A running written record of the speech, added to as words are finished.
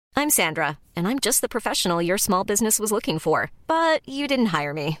I'm Sandra, and I'm just the professional your small business was looking for. But you didn't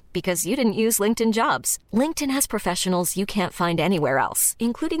hire me because you didn't use LinkedIn Jobs. LinkedIn has professionals you can't find anywhere else,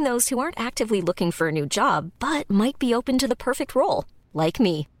 including those who aren't actively looking for a new job, but might be open to the perfect role, like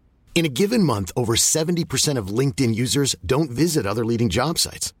me. In a given month, over 70% of LinkedIn users don't visit other leading job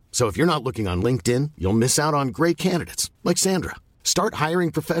sites. So if you're not looking on LinkedIn, you'll miss out on great candidates like Sandra. Start hiring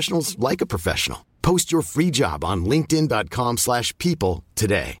professionals like a professional. Post your free job on linkedin.com/people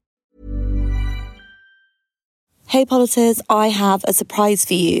today. Hey Politers, I have a surprise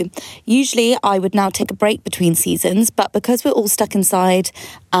for you. Usually I would now take a break between seasons, but because we're all stuck inside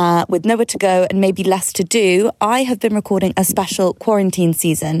with nowhere to go and maybe less to do, I have been recording a special quarantine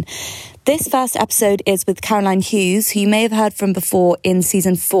season. This first episode is with Caroline Hughes, who you may have heard from before in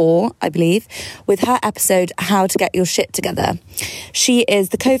season 4, I believe, with her episode, How to Get Your Shit Together. She is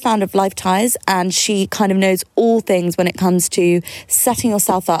the co-founder of Lifeties, and she kind of knows all things when it comes to setting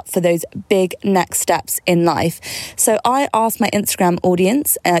yourself up for those big next steps in life. So I asked my Instagram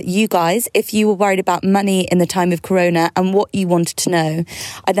audience, you guys, if you were worried about money in the time of Corona and what you wanted to know.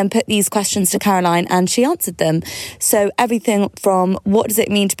 I then put these questions to Caroline and she answered them. So everything from what does it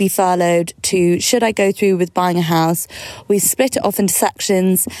mean to be furloughed to should I go through with buying a house? We split it off into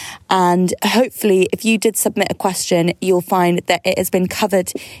sections, and hopefully if you did submit a question, you'll find that it has been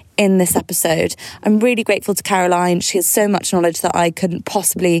covered in this episode. I'm really grateful to Caroline. She has so much knowledge that I couldn't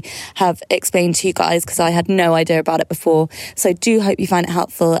possibly have explained to you guys because I had no idea about it before. So I do hope you find it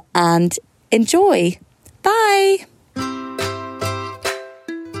helpful and enjoy. Bye.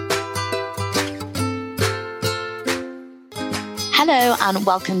 Hello and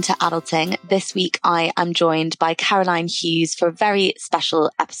welcome to Adulting. This week I am joined by Caroline Hughes for a very special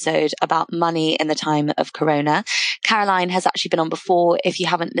episode about money in the time of Corona. Caroline has actually been on before. If you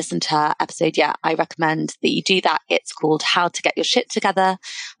haven't listened to her episode yet, I recommend that you do that. It's called How to Get Your Shit Together.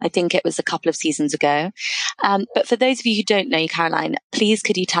 I think it was a couple of seasons ago. But for those of you who don't know you, Caroline, please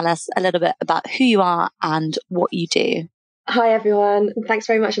could you tell us a little bit about who you are and what you do? Hi everyone, thanks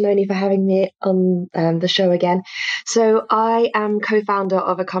very much Anoni for having me on the show again. So I am co-founder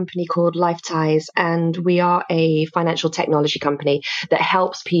of a company called Lifeties, and we are a financial technology company that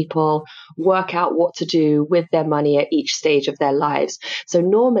helps people work out what to do with their money at each stage of their lives. So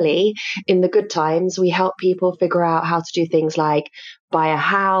normally in the good times, we help people figure out how to do things like buy a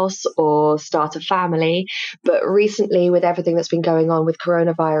house or start a family. But recently, with everything that's been going on with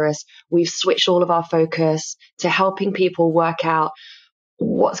coronavirus, we've switched all of our focus to helping people work out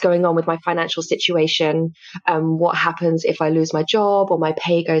what's going on with my financial situation, what happens if I lose my job or my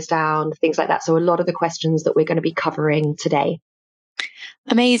pay goes down, things like that. So a lot of the questions that we're going to be covering today.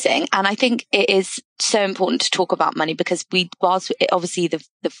 Amazing. And I think it is so important to talk about money because whilst obviously the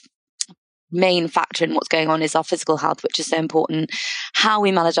main factor in what's going on is our physical health, which is so important, how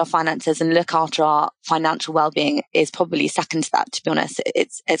we manage our finances and look after our financial well-being is probably second to that, to be honest.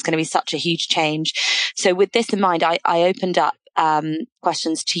 It's going to be such a huge change. So with this in mind, I opened up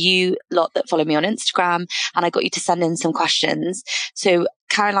questions to you lot that follow me on Instagram, and I got you to send in some questions. So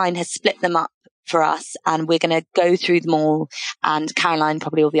Caroline has split them up for us, and we're going to go through them all, and Caroline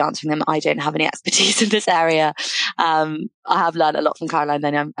probably will be answering them. I don't have any expertise in this area. I have learned a lot from Caroline,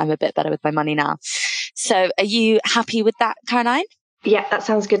 then I'm a bit better with my money now. So are you happy with that, Caroline? Yeah, that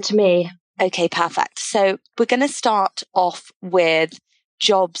sounds good to me. Okay, perfect. So we're going to start off with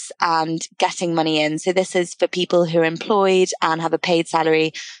jobs and getting money in. So this is for people who are employed and have a paid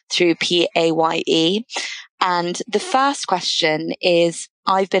salary through PAYE. And the first question is,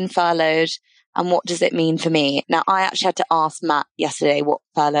 I've been furloughed, and what does it mean for me? Now, I actually had to ask Matt yesterday what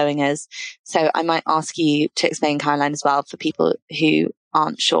furloughing is. So I might ask you to explain, Caroline, as well, for people who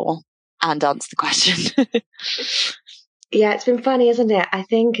aren't sure, and answer the question. Yeah, it's been funny, isn't it? I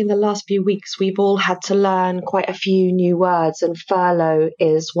think in the last few weeks, we've all had to learn quite a few new words, and furlough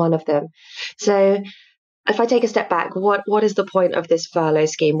is one of them. So if I take a step back, what is the point of this furlough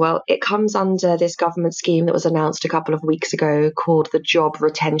scheme? Well, it comes under this government scheme that was announced a couple of weeks ago called the Job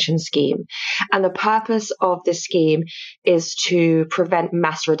Retention Scheme. And the purpose of this scheme is to prevent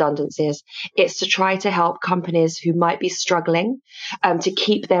mass redundancies. It's to try to help companies who might be struggling to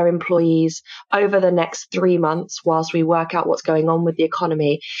keep their employees over the next 3 months whilst we work out what's going on with the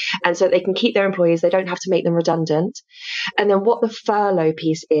economy. And so they can keep their employees, they don't have to make them redundant. And then what the furlough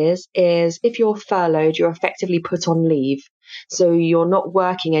piece is if you're furloughed, you're effectively put on leave. So you're not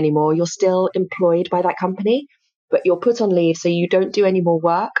working anymore. You're still employed by that company, but you're put on leave. So you don't do any more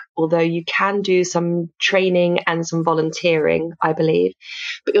work, although you can do some training and some volunteering, I believe,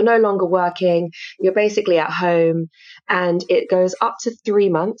 but you're no longer working. You're basically at home, and it goes up to 3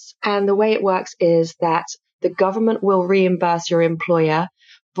 months. And the way it works is that the government will reimburse your employer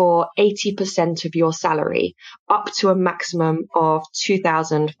for 80% of your salary, up to a maximum of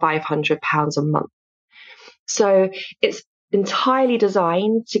 £2,500 a month. So it's entirely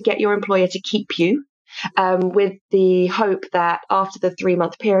designed to get your employer to keep you, with the hope that after the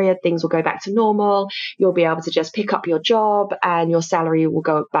 3-month period, things will go back to normal. You'll be able to just pick up your job and your salary will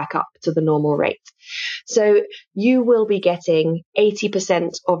go back up to the normal rate. So you will be getting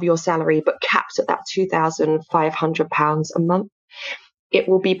 80% of your salary, but capped at that £2,500 a month. It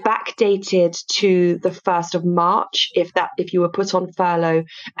will be backdated to the 1st of March. If you were put on furlough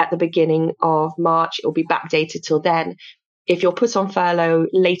at the beginning of March, it will be backdated till then. If you're put on furlough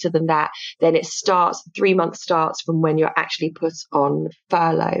later than that, then 3 months starts from when you're actually put on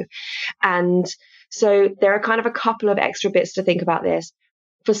furlough. And so there are kind of a couple of extra bits to think about this.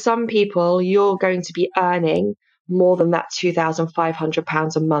 For some people, you're going to be earning more than that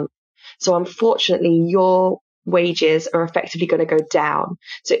 £2,500 a month. So unfortunately, your wages are effectively going to go down.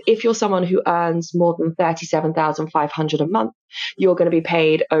 So if you're someone who earns more than £37,500 a month, you're going to be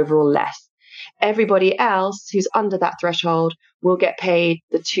paid overall less. Everybody else who's under that threshold will get paid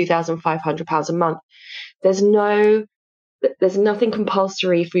the £2,500 a month. There's nothing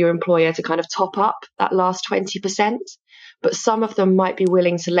compulsory for your employer to kind of top up that last 20%, but some of them might be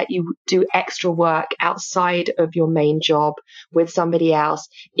willing to let you do extra work outside of your main job with somebody else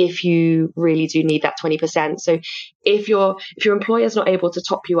if you really do need that 20%. So if your employer is not able to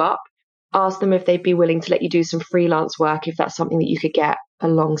top you up, ask them if they'd be willing to let you do some freelance work if that's something that you could get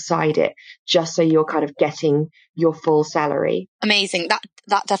alongside it, just so you're kind of getting your full salary. Amazing. That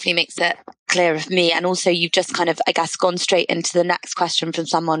definitely makes it clearer for me. And also you've just kind of, I guess, gone straight into the next question from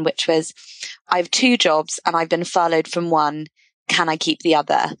someone, which was, I have 2 jobs and I've been furloughed from one. Can I keep the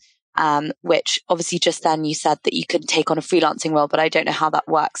other? Which obviously just then you said that you could take on a freelancing role, but I don't know how that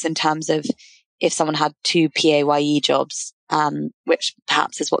works in terms of if someone had 2 PAYE jobs, which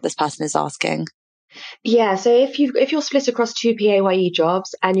perhaps is what this person is asking. Yeah, so if you're split across 2 PAYE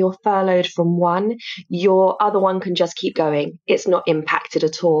jobs and you're furloughed from one, your other one can just keep going. It's not impacted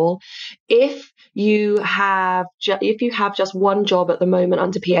at all. If you have just one job at the moment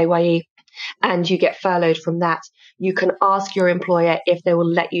under PAYE and you get furloughed from that, you can ask your employer if they will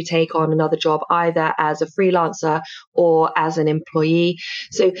let you take on another job, either as a freelancer or as an employee.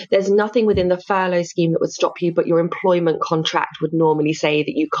 So there's nothing within the furlough scheme that would stop you, but your employment contract would normally say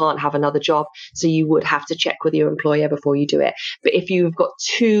that you can't have another job. So you would have to check with your employer before you do it. But if you've got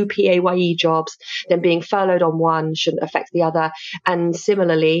 2 PAYE jobs, then being furloughed on one shouldn't affect the other. And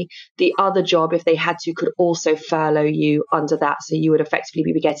similarly, the other job, if they had to, could also furlough you under that. So you would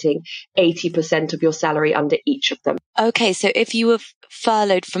effectively be getting 80% of your salary under each of them. Okay, so if you were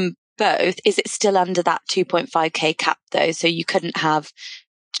furloughed from both, is it still under that 2.5k cap though? So you couldn't have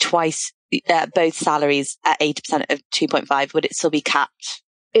twice both salaries at 80% of 2.5. Would it still be capped?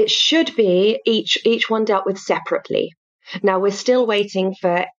 It should be each one dealt with separately. Now we're still waiting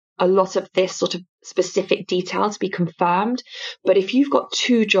for a lot of this sort of specific detail to be confirmed. But if you've got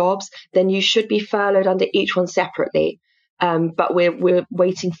 2 jobs, then you should be furloughed under each one separately. But we're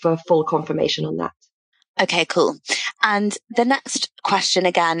waiting for full confirmation on that. Okay, cool. And the next question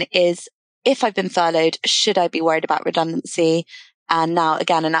again is, if I've been furloughed, should I be worried about redundancy? And now,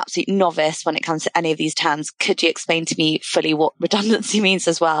 again, an absolute novice when it comes to any of these terms. Could you explain to me fully what redundancy means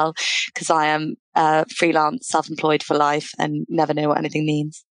as well? Because I am freelance, self-employed for life and never know what anything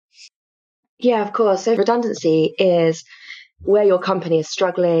means. Yeah, of course. So redundancy is where your company is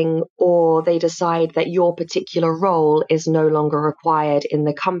struggling, or they decide that your particular role is no longer required in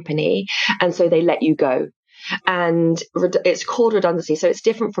the company, and so they let you go. And it's called redundancy. So it's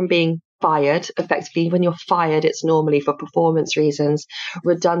different from being fired. Effectively, when you're fired, it's normally for performance reasons.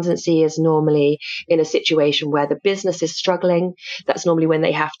 Redundancy is normally in a situation where the business is struggling. That's normally when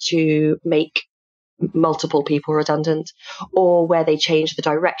they have to make multiple people redundant, or where they change the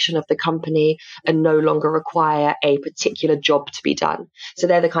direction of the company and no longer require a particular job to be done. So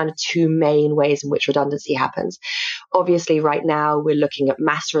they're the kind of 2 main ways in which redundancy happens. Obviously, right now we're looking at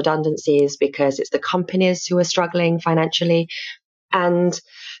mass redundancies because it's the companies who are struggling financially. And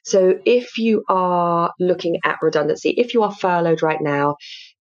so if you are looking at redundancy, if you are furloughed right now,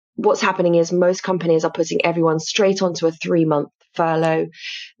 what's happening is most companies are putting everyone straight onto a 3-month furlough.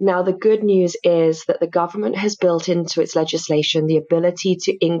 Now, the good news is that the government has built into its legislation the ability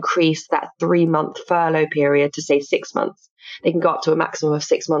to increase that 3-month furlough period to, say, 6 months. They can go up to a maximum of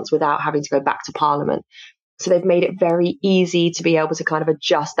 6 months without having to go back to Parliament. So they've made it very easy to be able to kind of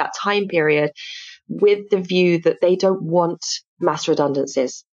adjust that time period, with the view that they don't want mass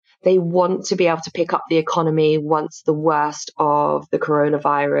redundancies. They want to be able to pick up the economy once the worst of the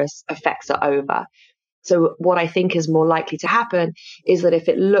coronavirus effects are over. So what I think is more likely to happen is that if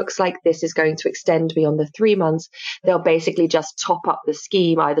it looks like this is going to extend beyond the 3 months, they'll basically just top up the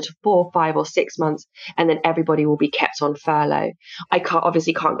scheme either to 4, 5 or 6 months, and then everybody will be kept on furlough. I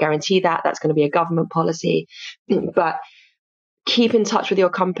can't guarantee that. That's going to be a government policy, but keep in touch with your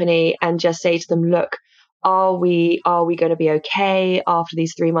company and just say to them, look, are we going to be okay after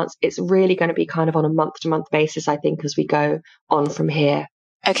these 3 months? It's really going to be kind of on a month to month basis, I think, as we go on from here.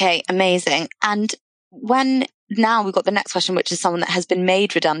 Okay, amazing. And now we've got the next question, which is someone that has been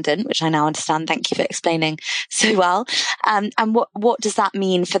made redundant, which I now understand. Thank you for explaining so well. And what does that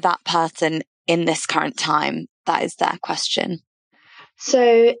mean for that person in this current time? That is their question.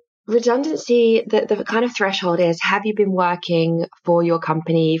 So redundancy, the kind of threshold is, have you been working for your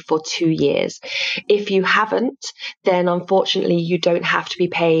company for 2 years? If you haven't, then unfortunately you don't have to be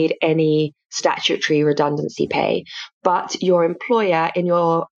paid any statutory redundancy pay. But your employer in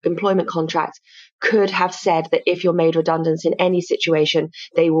your employment contract could have said that if you're made redundant in any situation,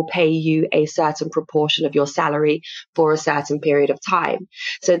 they will pay you a certain proportion of your salary for a certain period of time.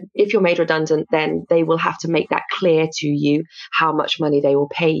 So if you're made redundant, then they will have to make that clear to you how much money they will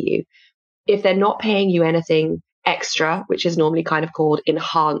pay you. If they're not paying you anything extra, which is normally kind of called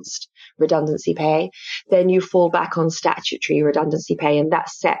enhanced redundancy pay, then you fall back on statutory redundancy pay, and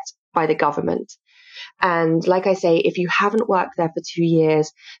that's set by the government. And like I say, if you haven't worked there for 2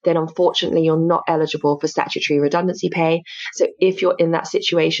 years, then unfortunately you're not eligible for statutory redundancy pay. So if you're in that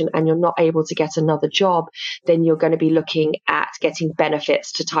situation and you're not able to get another job, then you're going to be looking at getting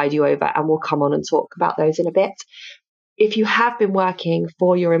benefits to tide you over. And we'll come on and talk about those in a bit. If you have been working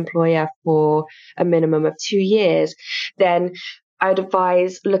for your employer for a minimum of 2 years, then I'd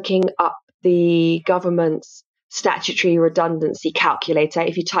advise looking up the government's statutory redundancy calculator.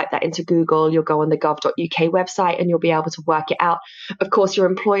 If you type that into Google, you'll go on the gov.uk website and you'll be able to work it out. Of course, your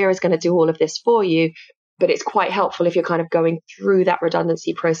employer is going to do all of this for you, but it's quite helpful if you're kind of going through that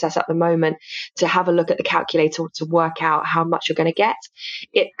redundancy process at the moment to have a look at the calculator to work out how much you're going to get.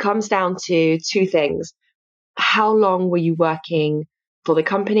 It comes down to 2 things. How long were you working for the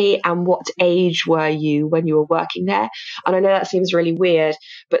company and what age were you when you were working there? And I know that seems really weird,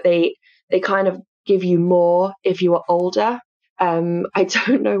 but they kind of give you more if you are older. I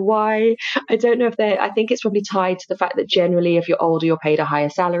don't know why. I don't know I think it's probably tied to the fact that generally if you're older, you're paid a higher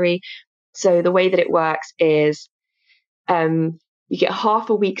salary. So the way that it works is you get half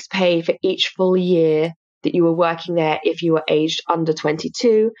a week's pay for each full year that you were working there if you were aged under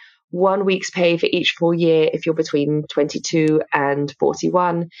 22, 1 week's pay for each full year if you're between 22 and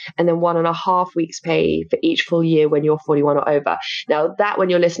 41, and then 1.5 weeks pay for each full year when you're 41 or over. Now that when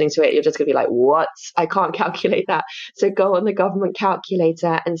you're listening to it, you're just going to be like, what? I can't calculate that. So go on the government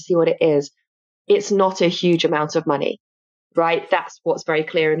calculator and see what it is. It's not a huge amount of money, right? That's what's very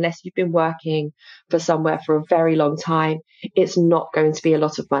clear. Unless you've been working for somewhere for a very long time, it's not going to be a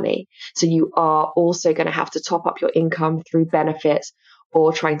lot of money. So you are also going to have to top up your income through benefits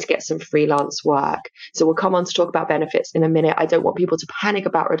or trying to get some freelance work. So we'll come on to talk about benefits in a minute. I don't want people to panic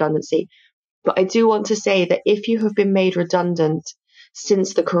about redundancy, but I do want to say that if you have been made redundant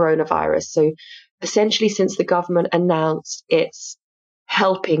since the coronavirus, so essentially since the government announced its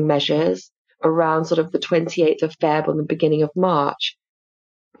helping measures around sort of the 28th of Feb or the beginning of March,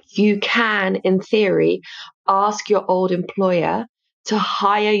 you can, in theory, ask your old employer to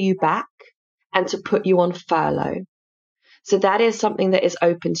hire you back and to put you on furlough. So that is something that is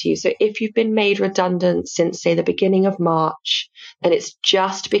open to you. So if you've been made redundant since, say, the beginning of March, and it's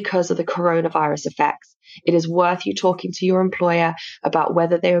just because of the coronavirus effects, it is worth you talking to your employer about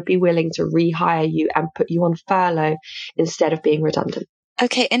whether they would be willing to rehire you and put you on furlough instead of being redundant.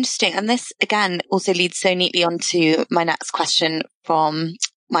 Okay, interesting. And this, again, also leads so neatly on to my next question from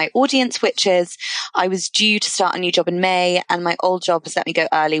my audience, which is, I was due to start a new job in May and my old job has let me go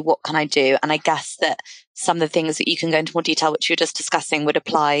early. What can I do? And I guess that some of the things that you can go into more detail, which you're just discussing, would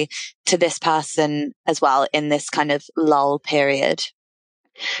apply to this person as well in this kind of lull period.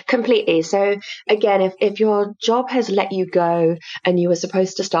 Completely. So again, if your job has let you go and you were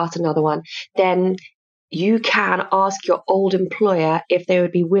supposed to start another one, then you can ask your old employer if they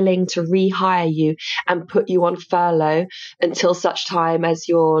would be willing to rehire you and put you on furlough until such time as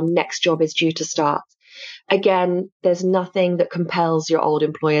your next job is due to start. Again, there's nothing that compels your old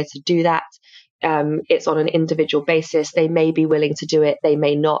employer to do that. It's on an individual basis. They may be willing to do it, they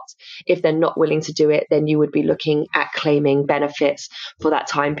may not. If they're not willing to do it, then you would be looking at claiming benefits for that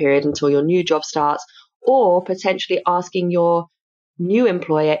time period until your new job starts, or potentially asking your new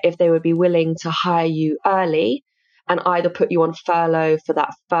employer if they would be willing to hire you early and either put you on furlough for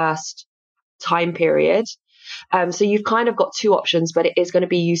that first time period So you've kind of got two options, but it is going to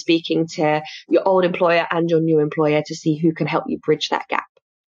be you speaking to your old employer and your new employer to see who can help you bridge that gap.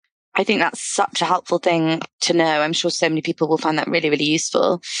 I think that's such a helpful thing to know. I'm sure so many people will find that really, really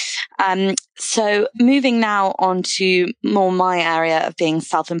useful. So moving now on to more my area of being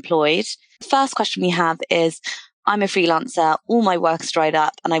self-employed. First question we have is, I'm a freelancer, all my work's dried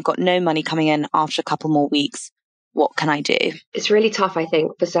up and I've got no money coming in after a couple more weeks. What can I do? It's really tough, I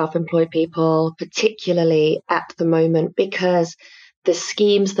think, for self-employed people, particularly at the moment, because the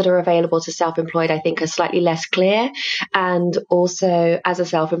schemes that are available to self-employed, I think, are slightly less clear. And also, as a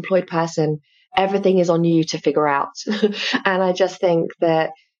self-employed person, everything is on you to figure out. And I just think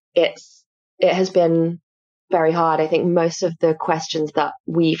that it has been very hard. I think most of the questions that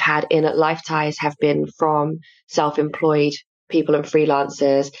we've had in at Lifeties have been from self-employed people and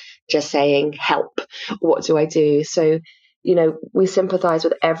freelancers just saying, help, what do I do? So, we sympathize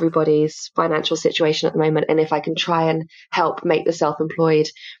with everybody's financial situation at the moment. And if I can try and help make the self-employed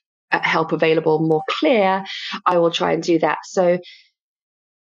help available more clear, I will try and do that. So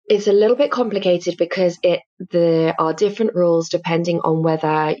it's a little bit complicated because there are different rules depending on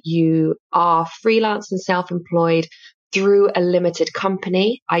whether you are freelance and self-employed through a limited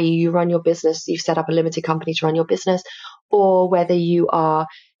company, i.e. you run your business, you've set up a limited company to run your business, or whether you are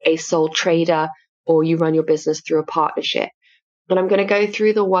a sole trader or you run your business through a partnership. And I'm going to go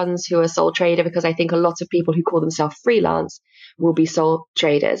through the ones who are sole trader because I think a lot of people who call themselves freelance will be sole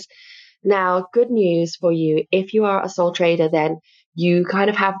traders. Now, good news for you. If you are a sole trader, then you kind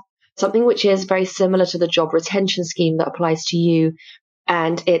of have something which is very similar to the job retention scheme that applies to you.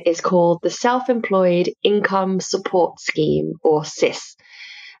 And it is called the Self-Employed Income Support Scheme, or SIS.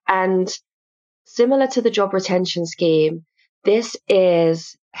 And similar to the job retention scheme, this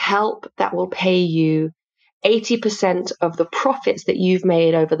is help that will pay you 80% of the profits that you've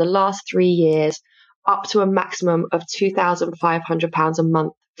made over the last 3 years, up to a maximum of £2,500 a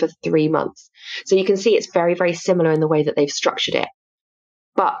month for 3 months. So you can see it's very, very similar in the way that they've structured it.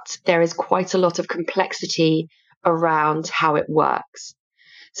 But there is quite a lot of complexity around how it works.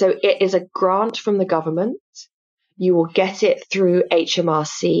 So it is a grant from the government. You will get it through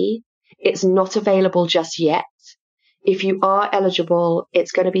HMRC. It's not available just yet. If you are eligible,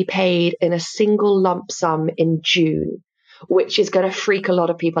 it's going to be paid in a single lump sum in June, which is going to freak a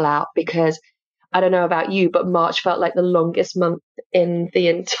lot of people out because I don't know about you, but March felt like the longest month in the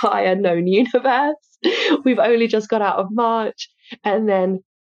entire known universe. We've only just got out of March, and then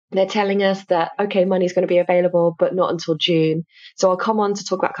they're telling us that, okay, money's going to be available, but not until June. So I'll come on to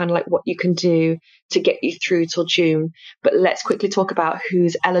talk about kind of like what you can do to get you through till June. But let's quickly talk about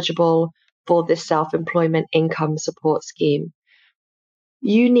who's eligible for this self-employment income support scheme.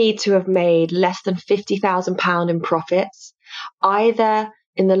 You need to have made less than £50,000 in profits, either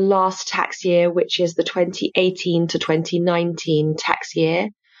in the last tax year, which is the 2018 to 2019 tax year,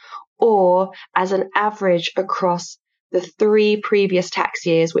 or as an average across the 3 previous tax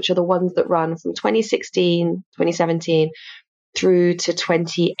years, which are the ones that run from 2016, 2017 through to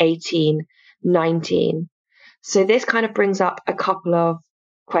 2018, 19. So this kind of brings up a couple of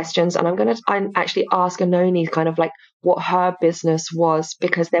questions, and I'm going to actually ask Anoni kind of like what her business was,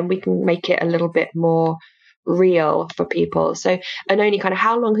 because then we can make it a little bit more real for people. So Anoni, kind of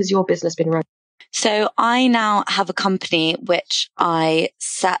how long has your business been running? So I now have a company which I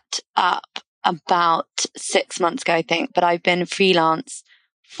set up about 6 months ago, I think, but I've been freelance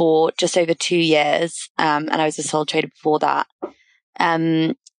for just over 2 years. And I was a sole trader before that.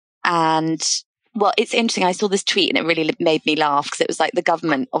 And well, it's interesting. I saw this tweet and it really made me laugh because it was like the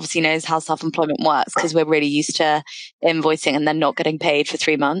government obviously knows how self-employment works because we're really used to invoicing and then not getting paid for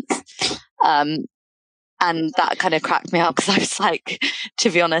 3 months. And that kind of cracked me up because I was like, to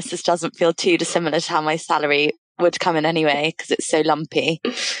be honest, this doesn't feel too dissimilar to how my salary would come in anyway because it's so lumpy.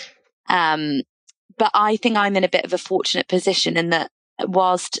 But I think I'm in a bit of a fortunate position in that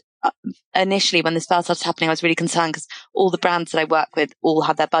whilst initially when this first started happening, I was really concerned because all the brands that I work with all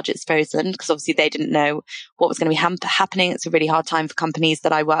had their budgets frozen because obviously they didn't know what was going to be happening. It's a really hard time for companies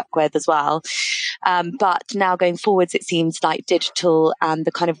that I work with as well. But now going forwards, it seems like digital and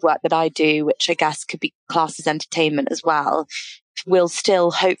the kind of work that I do, which I guess could be classed as entertainment as well, will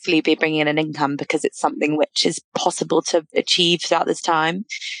still hopefully be bringing in an income because it's something which is possible to achieve throughout this time.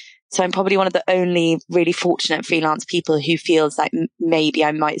 So I'm probably one of the only really fortunate freelance people who feels like maybe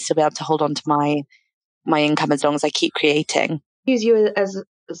I might still be able to hold on to my income as long as I keep creating. Use you as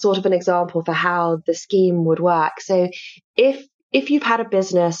sort of an example for how the scheme would work. So if you've had a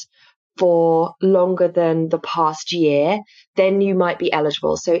business for longer than the past year, then you might be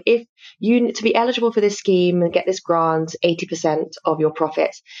eligible. So if you, to be eligible for this scheme and get this grant, 80% of your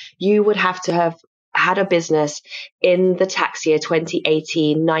profits, you would have to have had a business in the tax year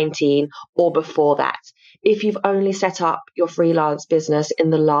 2018, 19, or before that. If you've only set up your freelance business in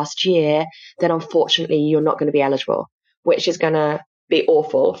the last year, then unfortunately you're not going to be eligible, which is going to be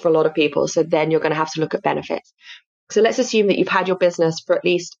awful for a lot of people. So then you're going to have to look at benefits. So let's assume that you've had your business for at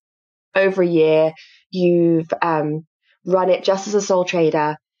least over a year. You've run it just as a sole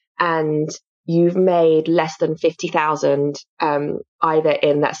trader, and you've made less than 50,000 either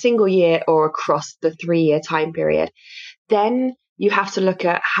in that single year or across the 3-year time period. Then you have to look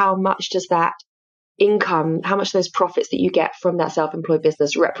at how much does that income, how much those profits that you get from that self-employed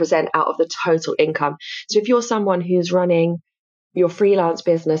business represent out of the total income. So if you're someone who's running your freelance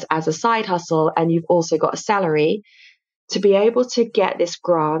business as a side hustle and you've also got a salary, to be able to get this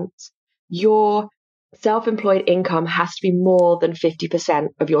grant, your self-employed income has to be more than 50%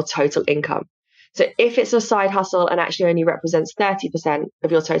 of your total income. So if it's a side hustle and actually only represents 30%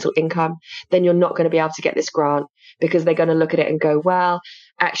 of your total income, then you're not going to be able to get this grant, because they're going to look at it and go, well,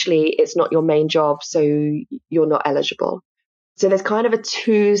 actually, it's not your main job, so you're not eligible. So there's kind of a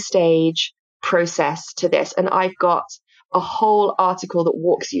 2-stage process to this. And I've got a whole article that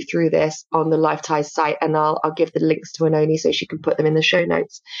walks you through this on the Lifeties site, and I'll give the links to Anoni so she can put them in the show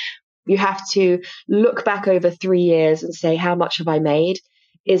notes. You have to look back over 3 years and say, how much have I made?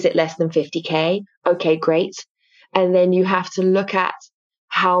 Is it less than 50K? Okay, great. And then you have to look at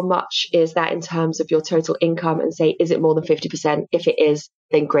how much is that in terms of your total income and say, is it more than 50%? If it is,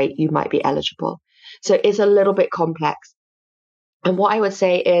 then great, you might be eligible. So it's a little bit complex. And what I would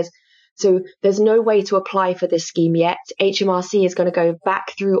say is, so there's no way to apply for this scheme yet. HMRC is going to go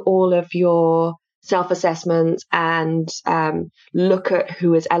back through all of your self-assessments and look at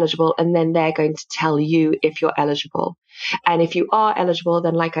who is eligible, and then they're going to tell you if you're eligible. And if you are eligible,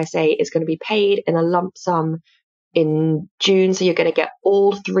 then like I say, it's going to be paid in a lump sum in June. So you're going to get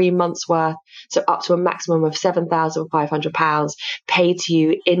all 3 months worth, so up to a maximum of £7,500 paid to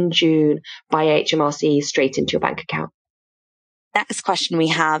you in June by HMRC straight into your bank account. Next question we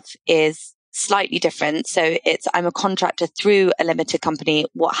have is slightly different. So it's, I'm a contractor through a limited company.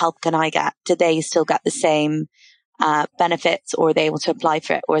 What help can I get? Do they still get the same benefits, or are they able to apply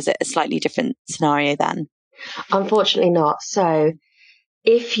for it? Or is it a slightly different scenario then? Unfortunately not. So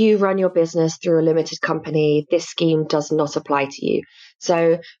if you run your business through a limited company, this scheme does not apply to you.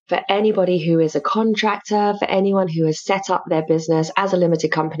 So for anybody who is a contractor, for anyone who has set up their business as a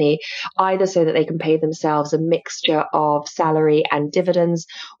limited company, either so that they can pay themselves a mixture of salary and dividends,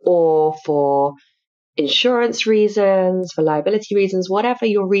 or for insurance reasons, for liability reasons, whatever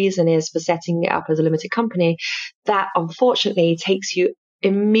your reason is for setting it up as a limited company, that unfortunately takes you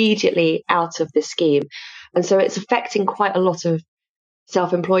immediately out of this scheme. And so it's affecting quite a lot of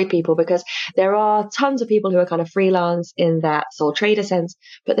self-employed people, because there are tons of people who are kind of freelance in that sole trader sense,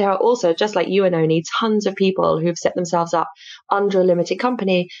 but there are also, just like you and Oni, tons of people who've set themselves up under a limited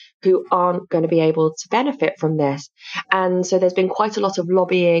company who aren't going to be able to benefit from this. And so there's been quite a lot of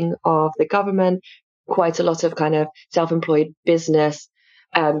lobbying of the government, quite a lot of kind of self-employed business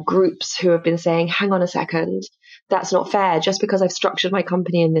groups who have been saying, hang on a second, that's not fair. Just because I've structured my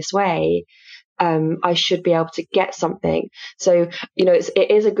company in this way, I should be able to get something. So, you know,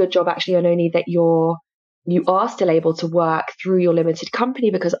 it is a good job actually, Anoni, that you are still able to work through your limited company,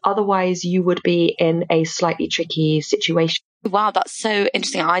 because otherwise you would be in a slightly tricky situation. Wow, that's so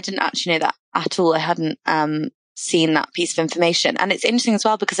interesting. I didn't actually know that at all. I hadn't seen that piece of information. And it's interesting as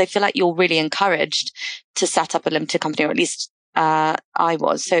well, because I feel like you're really encouraged to set up a limited company, or at least I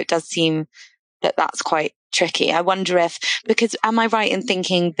was. So it does seem that that's quite tricky. I wonder if, because am I right in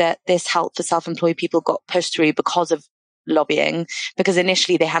thinking that this help for self-employed people got pushed through because of lobbying? Because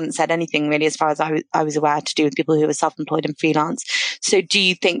initially they hadn't said anything really, as far as I was aware, to do with people who were self-employed and freelance. So do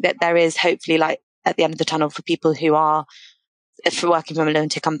you think that there is hopefully like at the end of the tunnel for people who are working from a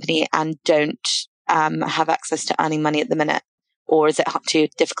limited company and don't have access to earning money at the minute? Or is it too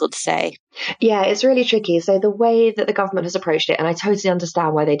difficult to say? Yeah, it's really tricky. So the way that the government has approached it, and I totally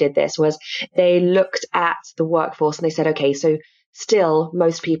understand why they did this, was they looked at the workforce and they said, okay, so still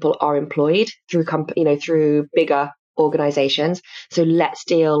most people are employed through through bigger organizations. So let's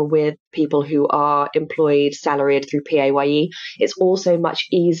deal with people who are employed, salaried through PAYE. It's also much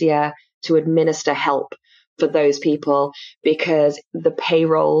easier to administer help for those people because the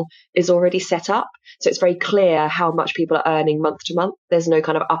payroll is already set up. So it's very clear how much people are earning month to month. There's no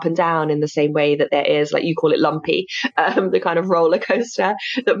kind of up and down in the same way that there is, like you call it lumpy, the kind of roller coaster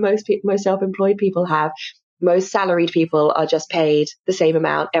that most self-employed people have. Most salaried people are just paid the same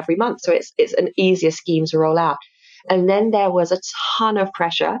amount every month. So it's an easier scheme to roll out. And then there was a ton of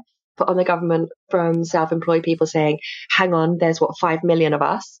pressure put on the government from self-employed people saying, hang on, there's 5 million of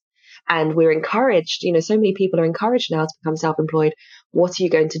us. And we're encouraged, so many people are encouraged now to become self-employed. What are you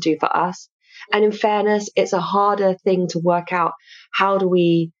going to do for us? And in fairness, it's a harder thing to work out. How do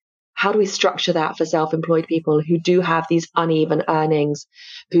we structure that for self-employed people who do have these uneven earnings,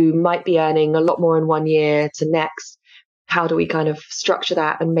 who might be earning a lot more in one year to next? How do we kind of structure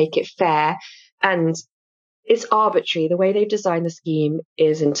that and make it fair? And it's arbitrary. The way they've designed the scheme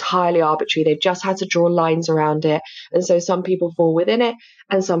is entirely arbitrary. They've just had to draw lines around it. And so some people fall within it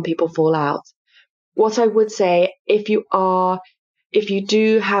and some people fall out. What I would say, if you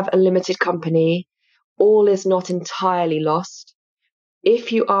do have a limited company, all is not entirely lost.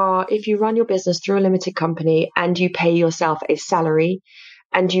 If you run your business through a limited company and you pay yourself a salary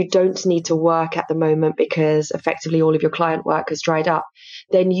and you don't need to work at the moment because effectively all of your client work has dried up,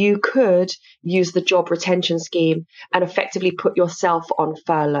 then you could use the job retention scheme and effectively put yourself on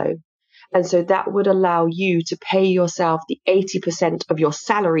furlough. And so that would allow you to pay yourself the 80% of your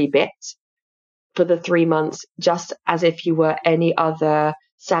salary bit for the 3 months, just as if you were any other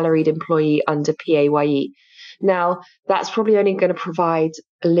salaried employee under PAYE. Now, that's probably only going to provide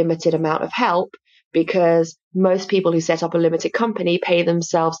a limited amount of help because most people who set up a limited company pay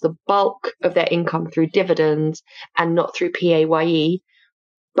themselves the bulk of their income through dividends and not through PAYE.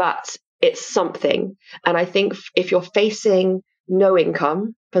 But it's something. And I think if you're facing no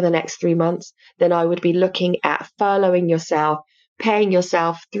income for the next 3 months, then I would be looking at furloughing yourself, paying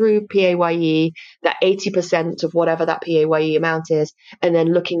yourself through PAYE, that 80% of whatever that PAYE amount is, and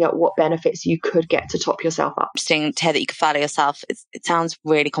then looking at what benefits you could get to top yourself up. Interesting to hear that you can furlough yourself. It sounds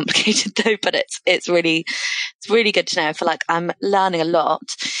really complicated though, but it's really good to know. I feel like I'm learning a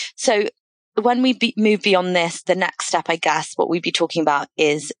lot. So when we move beyond this, the next step, I guess, what we'd be talking about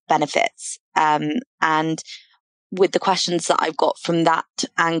is benefits. And with the questions that I've got from that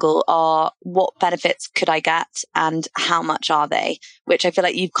angle are, what benefits could I get and how much are they? Which I feel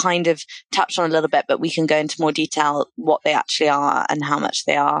like you've kind of touched on a little bit, but we can go into more detail what they actually are and how much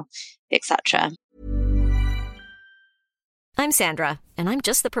they are, etc. I'm Sandra, and I'm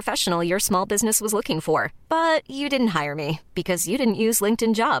just the professional your small business was looking for. But you didn't hire me because you didn't use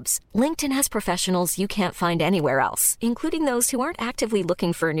LinkedIn Jobs. LinkedIn has professionals you can't find anywhere else, including those who aren't actively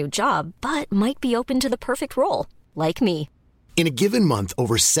looking for a new job, but might be open to the perfect role, like me. In a given month,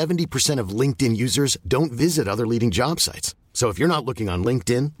 over 70% of LinkedIn users don't visit other leading job sites. So if you're not looking on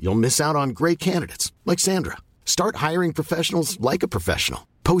LinkedIn, you'll miss out on great candidates like Sandra. Start hiring professionals like a professional.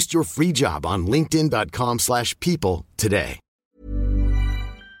 Post your free job on linkedin.com/people today.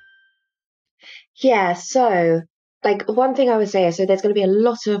 Yeah, so one thing I would say is, so there's going to be a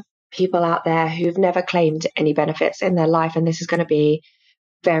lot of people out there who've never claimed any benefits in their life, and this is going to be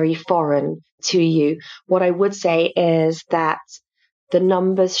very foreign to you. What I would say is that the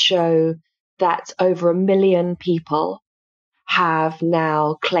numbers show that over 1 million people have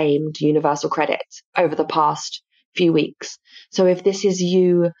now claimed universal credit over the past few weeks. So if this is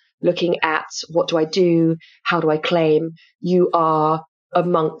you looking at what do I do, how do I claim, you are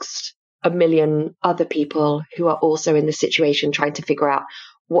amongst 1 million other people who are also in this situation trying to figure out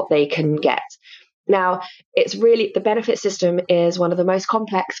what they can get. Now, it's really, the benefit system is one of the most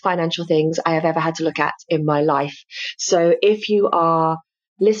complex financial things I have ever had to look at in my life. So if you are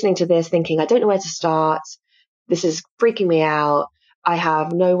listening to this thinking, I don't know where to start, this is freaking me out, I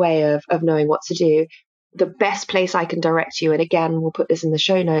have no way of knowing what to do, the best place I can direct you, and again, we'll put this in the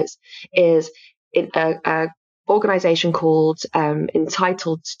show notes, is in a organization called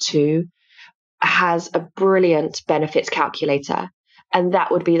Entitled To, has a brilliant benefits calculator. And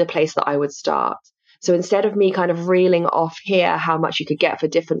that would be the place that I would start. So instead of me kind of reeling off here how much you could get for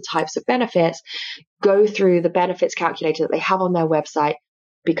different types of benefits, go through the benefits calculator that they have on their website,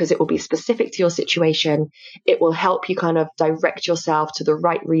 because it will be specific to your situation. It will help you kind of direct yourself to the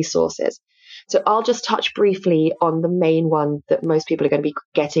right resources. So I'll just touch briefly on the main one that most people are going to be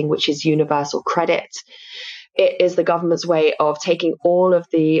getting, which is universal credit. It is the government's way of taking all of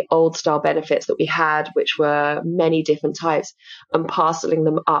the old style benefits that we had, which were many different types, and parceling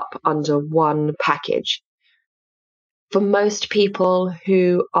them up under one package. For most people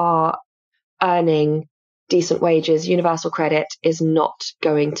who are earning decent wages, universal credit is not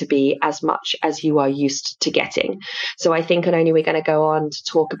going to be as much as you are used to getting. So I think, and only we're going to go on to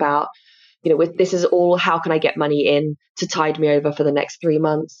talk about, with this is all, how can I get money in to tide me over for the next 3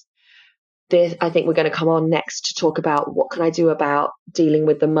 months? I think we're going to come on next to talk about what can I do about dealing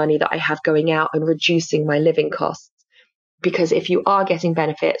with the money that I have going out and reducing my living costs. because if you are getting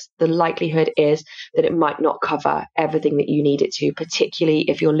benefits, the likelihood is that it might not cover everything that you need it to, particularly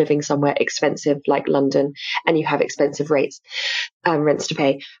if you're living somewhere expensive like London and you have expensive rates and rents to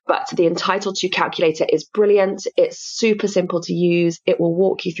pay. But the entitled to calculator is brilliant. It's super simple to use. It will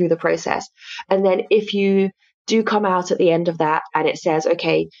walk you through the process. And then if you do come out at the end of that and it says,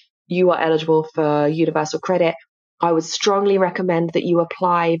 okay, you are eligible for universal credit, I would strongly recommend that you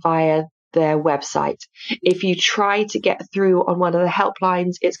apply via their website. If you try to get through on one of the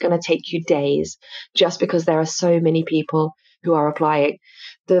helplines, it's going to take you days just because there are so many people who are applying.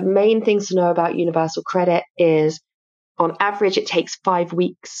 The main things to know about universal credit is on average, it takes 5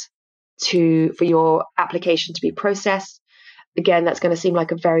 weeks for your application to be processed. Again, that's going to seem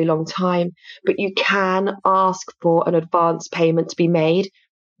like a very long time, but you can ask for an advance payment to be made,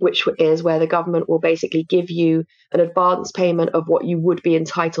 which is where the government will basically give you an advance payment of what you would be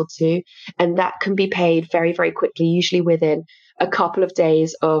entitled to. And that can be paid very, very quickly, usually within a couple of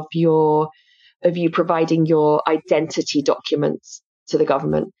days of you providing your identity documents to the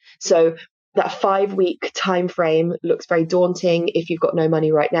government. So that 5 week time frame looks very daunting if you've got no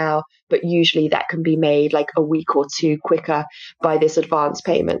money right now, but usually that can be made like a week or two quicker by this advance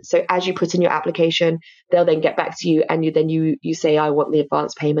payment. So as you put in your application, they'll then get back to you and you say, I want the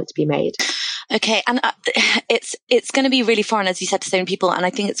advance payment to be made. Okay. And it's going to be really foreign, as you said, to so many people. And I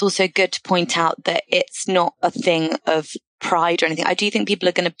think it's also good to point out that it's not a thing of pride or anything. I do think people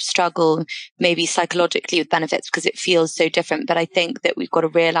are going to struggle maybe psychologically with benefits because it feels so different. But I think that we've got to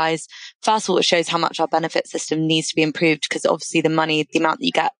realize, first of all, it shows how much our benefit system needs to be improved, because obviously the amount that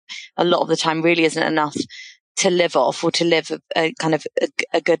you get a lot of the time really isn't enough to live off or to live a kind of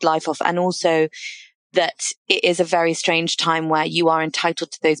a good life off. And also that it is a very strange time where you are entitled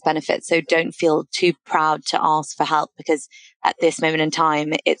to those benefits. So don't feel too proud to ask for help, because at this moment in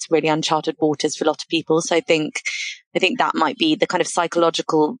time, it's really uncharted waters for a lot of people. So I think that might be the kind of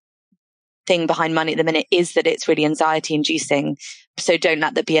psychological thing behind money at the minute, is that it's really anxiety inducing. So don't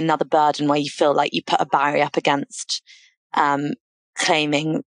let that be another burden where you feel like you put a barrier up against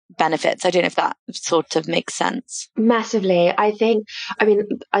claiming benefits. I don't know if that sort of makes sense. Massively. I think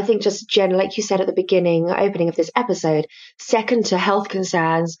just generally, like you said at the opening of this episode, second to health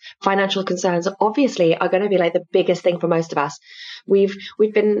concerns, financial concerns obviously are going to be like the biggest thing for most of us. We've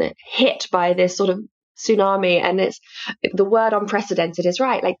been hit by this sort of tsunami, and it's the word unprecedented is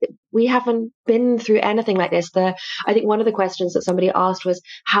right. Like, we haven't been through anything like this. I think one of the questions that somebody asked was,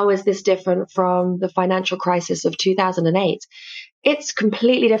 how is this different from the financial crisis of 2008? It's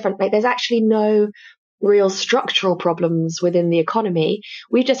completely different. Like, there's actually no real structural problems within the economy.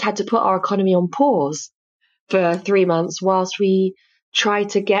 We've just had to put our economy on pause for 3 months whilst we try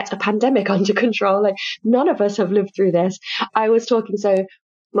to get a pandemic under control. Like, none of us have lived through this. So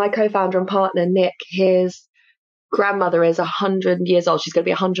my co-founder and partner, Nick, his grandmother is 100 years old. She's going to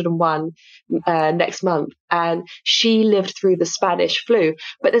be 101 next month. And she lived through the Spanish flu.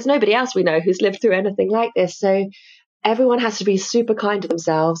 But there's nobody else we know who's lived through anything like this. So everyone has to be super kind to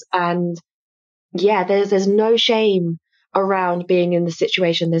themselves. And yeah, there's no shame around being in the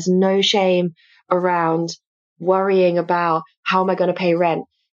situation. There's no shame around worrying about, how am I going to pay rent?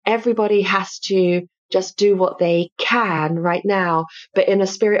 Everybody has to just do what they can right now, but in a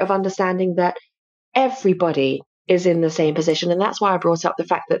spirit of understanding that everybody is in the same position. And that's why I brought up the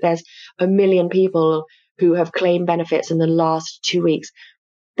fact that there's 1 million people who have claimed benefits in the last 2 weeks.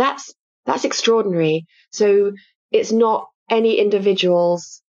 That's extraordinary. So it's not any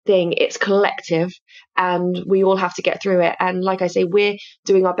individual's thing, it's collective, and we all have to get through it. And like I say, we're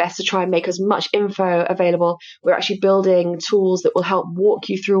doing our best to try and make as much info available. We're actually building tools that will help walk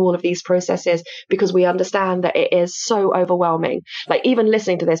you through all of these processes, because we understand that it is so overwhelming. Like, even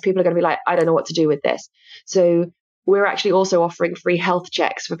listening to this, people are going to be like, I don't know what to do with this. So we're actually also offering free health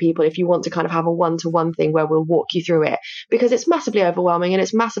checks for people if you want to kind of have a one-to-one thing where we'll walk you through it, because it's massively overwhelming and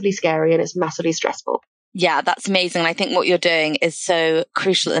it's massively scary and it's massively stressful. Yeah, that's amazing. I think what you're doing is so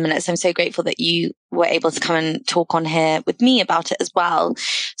crucial at the minute. So I'm so grateful that you were able to come and talk on here with me about it as well.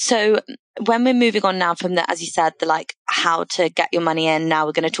 So when we're moving on now from the, as you said, the like how to get your money in, now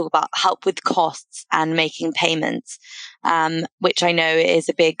we're going to talk about help with costs and making payments, which I know is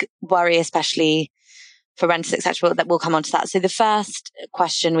a big worry, especially for renters, etc. That we'll come on to that. So the first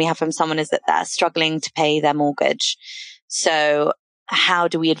question we have from someone is that they're struggling to pay their mortgage. So how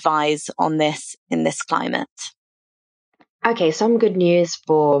do we advise on this in this climate? Okay, some good news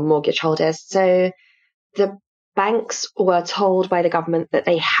for mortgage holders. So the banks were told by the government that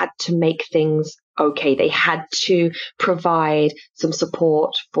they had to make things okay. They had to provide some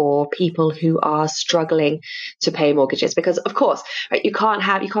support for people who are struggling to pay mortgages, because of course, right, you can't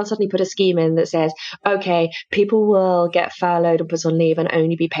suddenly put a scheme in that says, okay, people will get furloughed and put on leave and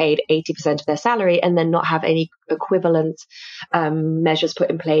only be paid 80% of their salary, and then not have any equivalent measures put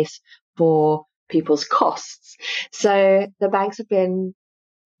in place for people's costs. So the banks have been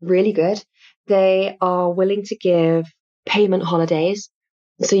really good. They are willing to give payment holidays.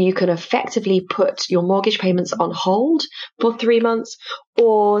 So you can effectively put your mortgage payments on hold for 3 months,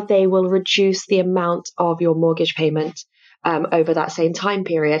 or they will reduce the amount of your mortgage payment over that same time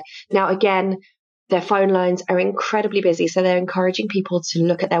period. Now, again, their phone lines are incredibly busy, so they're encouraging people to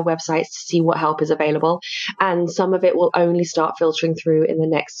look at their websites to see what help is available. And some of it will only start filtering through in the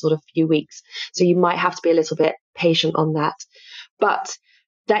next sort of few weeks. So you might have to be a little bit patient on that. But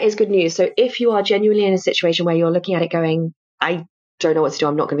that is good news. So if you are genuinely in a situation where you're looking at it going, I don't know what to do,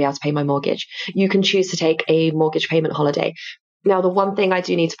 I'm not going to be able to pay my mortgage, you can choose to take a mortgage payment holiday. Now, the one thing I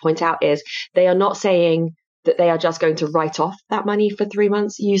do need to point out is they are not saying that they are just going to write off that money for 3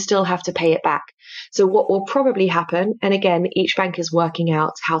 months. You still have to pay it back. So what will probably happen, and again, each bank is working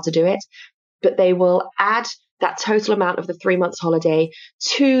out how to do it, but they will add that total amount of the 3 months holiday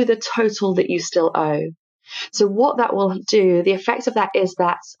to the total that you still owe. So what that will do, the effect of that is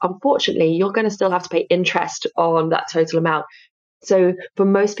that, unfortunately, you're going to still have to pay interest on that total amount. So for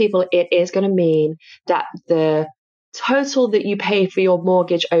most people, it is going to mean that the total that you pay for your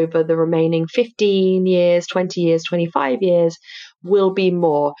mortgage over the remaining 15 years, 20 years, 25 years will be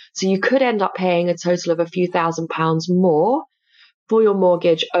more. So you could end up paying a total of a few £1,000s more for your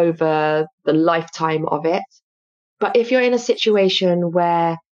mortgage over the lifetime of it. But if you're in a situation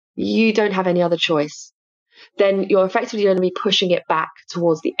where you don't have any other choice, then you're effectively going to be pushing it back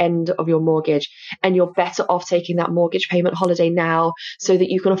towards the end of your mortgage, and you're better off taking that mortgage payment holiday now so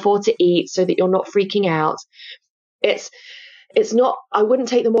that you can afford to eat, so that you're not freaking out. It's not, I wouldn't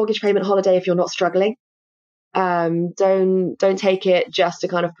take the mortgage payment holiday if you're not struggling. Don't take it just to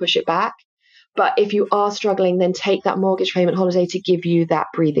kind of push it back. But if you are struggling, then take that mortgage payment holiday to give you that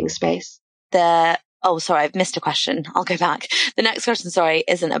breathing space. Oh, sorry, I've missed a question. I'll go back. The next question, sorry,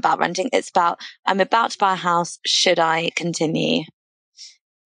 isn't about renting. It's about, I'm about to buy a house. Should I continue?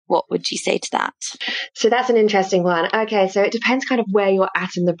 What would you say to that? So that's an interesting one. Okay, so it depends kind of where you're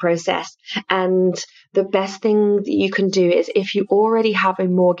at in the process. And the best thing that you can do is, if you already have a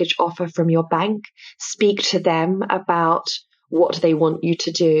mortgage offer from your bank, speak to them about what they want you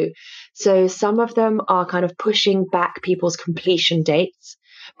to do. So some of them are kind of pushing back people's completion dates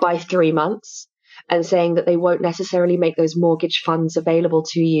by 3 months, and saying that they won't necessarily make those mortgage funds available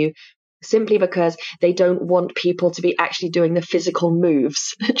to you, simply because they don't want people to be actually doing the physical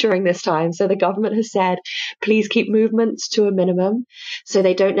moves during this time. So the government has said, please keep movements to a minimum. So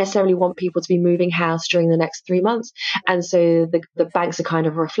they don't necessarily want people to be moving house during the next 3 months. And so the banks are kind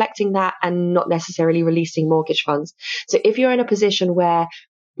of reflecting that and not necessarily releasing mortgage funds. So if you're in a position where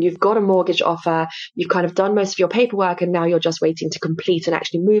you've got a mortgage offer, you've kind of done most of your paperwork, and now you're just waiting to complete and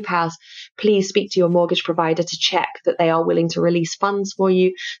actually move house, please speak to your mortgage provider to check that they are willing to release funds for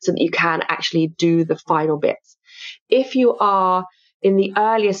you so that you can actually do the final bits. If you are in the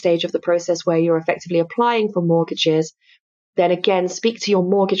earlier stage of the process where you're effectively applying for mortgages, then again, speak to your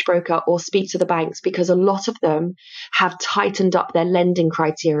mortgage broker or speak to the banks, because a lot of them have tightened up their lending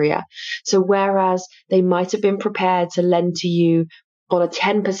criteria. So whereas they might have been prepared to lend to you on a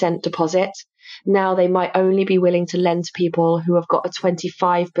 10% deposit, now they might only be willing to lend to people who have got a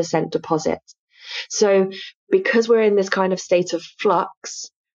 25% deposit. So because we're in this kind of state of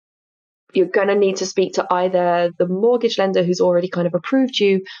flux, you're going to need to speak to either the mortgage lender who's already kind of approved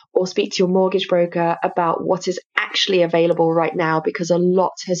you, or speak to your mortgage broker about what is actually available right now, because a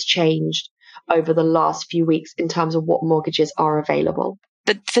lot has changed over the last few weeks in terms of what mortgages are available.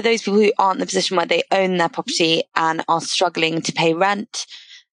 But for those people who aren't in the position where they own their property and are struggling to pay rent,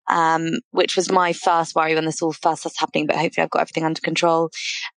 which was my first worry when this all first started happening, but hopefully I've got everything under control.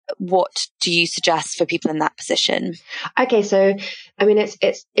 What do you suggest for people in that position? Okay, so I mean,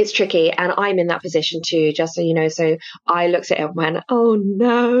 it's tricky, and I'm in that position too, just so you know. So I looked at it and went, oh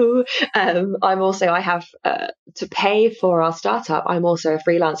no. I have to pay for our startup. I'm also a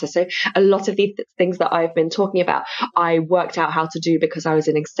freelancer, so a lot of these things that I've been talking about, I worked out how to do because I was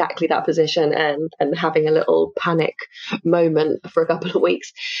in exactly that position and having a little panic moment for a couple of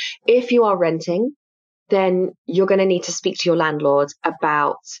weeks. If you are renting, then you're going to need to speak to your landlord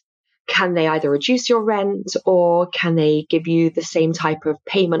about, can they either reduce your rent or can they give you the same type of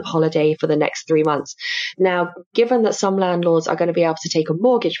payment holiday for the next 3 months? Now, given that some landlords are going to be able to take a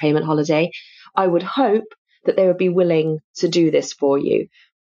mortgage payment holiday, I would hope that they would be willing to do this for you.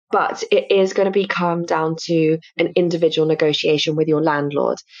 But it is going to come down to an individual negotiation with your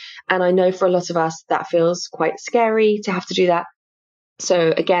landlord. And I know for a lot of us that feels quite scary to have to do that.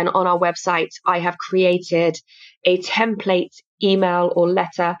 So again, on our website, I have created a template email or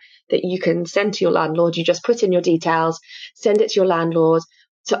letter that you can send to your landlord. You just put in your details, send it to your landlord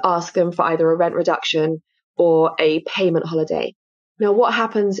to ask them for either a rent reduction or a payment holiday. Now, what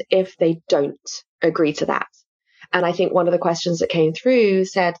happens if they don't agree to that? And I think one of the questions that came through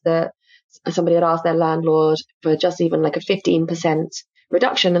said that somebody had asked their landlord for just even like a 15%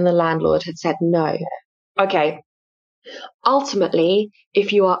 reduction, and the landlord had said no. Okay. Ultimately,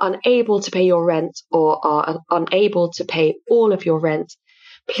 if you are unable to pay your rent or are unable to pay all of your rent,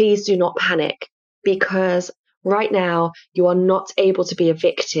 please do not panic, because right now you are not able to be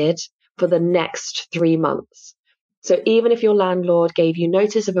evicted for the next 3 months. So even if your landlord gave you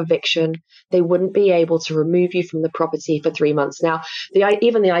notice of eviction, they wouldn't be able to remove you from the property for 3 months. Now,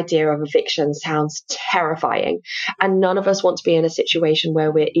 even the idea of eviction sounds terrifying, and none of us want to be in a situation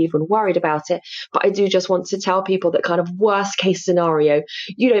where we're even worried about it. But I do just want to tell people that kind of worst case scenario,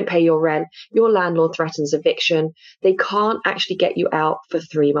 you don't pay your rent, your landlord threatens eviction, they can't actually get you out for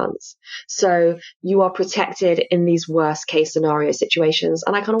 3 months. So you are protected in these worst case scenario situations.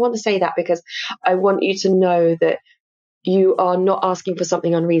 And I kind of want to say that because I want you to know that you are not asking for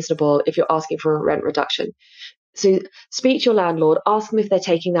something unreasonable if you're asking for a rent reduction. So speak to your landlord, ask them if they're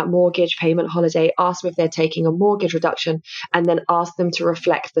taking that mortgage payment holiday, ask them if they're taking a mortgage reduction, and then ask them to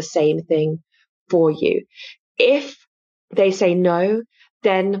reflect the same thing for you. If they say no,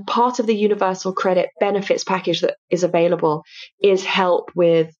 then part of the universal credit benefits package that is available is help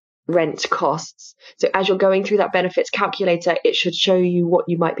with rent costs. So as you're going through that benefits calculator, it should show you what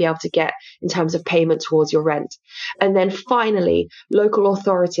you might be able to get in terms of payment towards your rent. And then finally, local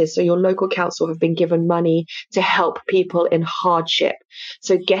authorities, so your local council, have been given money to help people in hardship.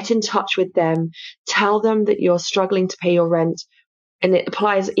 So get in touch with them, tell them that you're struggling to pay your rent, and it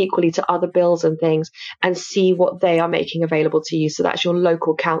applies equally to other bills and things, and see what they are making available to you. So that's your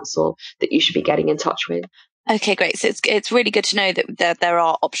local council that you should be getting in touch with. Okay, great. So it's really good to know that there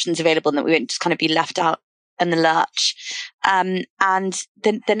are options available and that we won't just kind of be left out in the lurch. And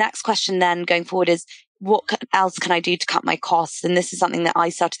the next question then going forward is, what else can I do to cut my costs? And this is something that I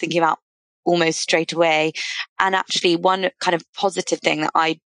started thinking about almost straight away. And actually, one kind of positive thing that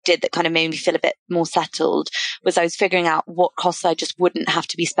I did that kind of made me feel a bit more settled was I was figuring out what costs I just wouldn't have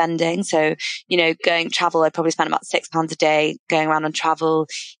to be spending. So, going travel, I probably spent about £6 a day going around on travel,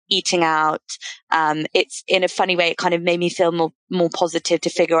 eating out. It's in a funny way, it kind of made me feel more positive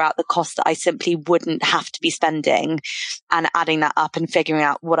to figure out the cost that I simply wouldn't have to be spending, and adding that up and figuring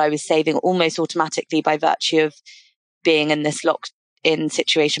out what I was saving almost automatically by virtue of being in this locked in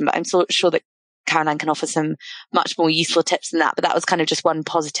situation. But I'm sure that Caroline can offer some much more useful tips than that. But that was kind of just one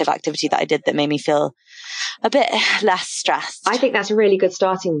positive activity that I did that made me feel a bit less stressed. I think that's a really good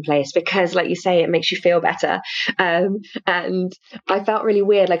starting place because, like you say, it makes you feel better. And I felt really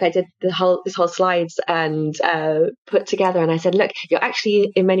weird. Like I did this whole slides and put together, and I said, look, you're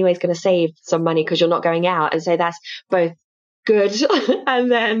actually in many ways going to save some money because you're not going out. And so that's both good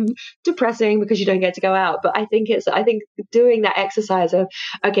and then depressing because you don't get to go out. But I think doing that exercise of,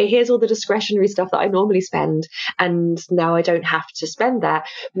 okay, here's all the discretionary stuff that I normally spend, and now I don't have to spend that,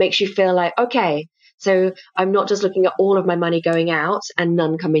 makes you feel like, okay, so I'm not just looking at all of my money going out and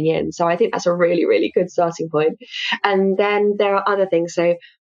none coming in. So I think that's a really, really good starting point. And then there are other things. So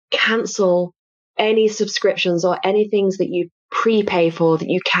cancel any subscriptions or any things that you prepay for that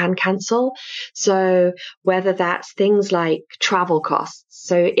you can cancel. So whether that's things like travel costs.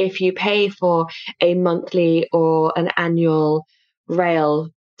 So if you pay for a monthly or an annual rail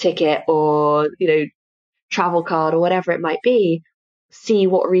ticket or, travel card or whatever it might be, see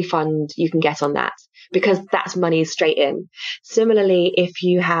what refund you can get on that, because that's money straight in. Similarly, if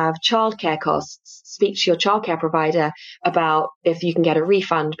you have childcare costs, speak to your childcare provider about if you can get a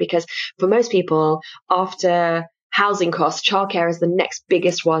refund, because for most people, after housing costs, childcare is the next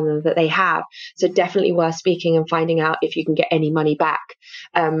biggest one that they have. So definitely worth speaking and finding out if you can get any money back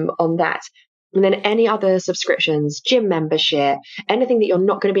on that. And then any other subscriptions, gym membership, anything that you're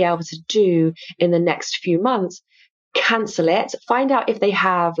not going to be able to do in the next few months, cancel it. Find out if they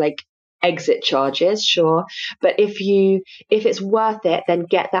have like exit charges, sure. But if it's worth it, then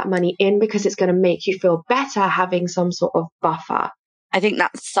get that money in, because it's going to make you feel better having some sort of buffer. I think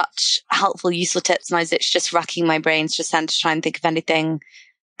that's such helpful, useful tips. And it's just racking my brains just then to try and think of anything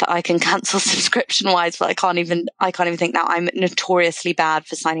that I can cancel subscription wise, but I can't even think now. I'm notoriously bad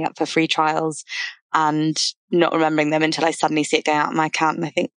for signing up for free trials and not remembering them until I suddenly see it going out of my account. And I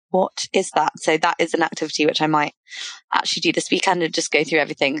think what is that? So that is an activity which I might actually do this weekend and just go through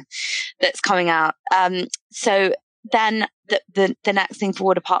everything that's coming out. So then the next thing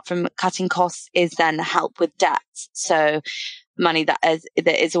forward, apart from cutting costs, is then help with debt. So money that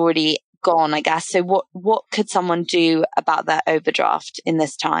is already gone, I guess. So what could someone do about their overdraft in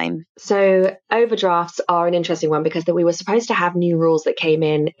this time? So overdrafts are an interesting one because we were supposed to have new rules that came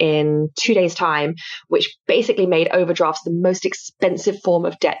in 2 days' time, which basically made overdrafts the most expensive form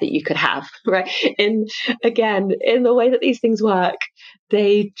of debt that you could have, right? In the way that these things work,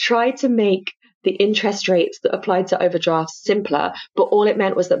 they tried to make the interest rates that applied to overdrafts simpler, but all it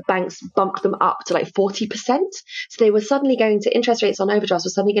meant was that banks bumped them up to like 40%. So they were suddenly interest rates on overdrafts were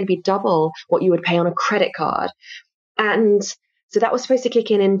suddenly going to be double what you would pay on a credit card. And so that was supposed to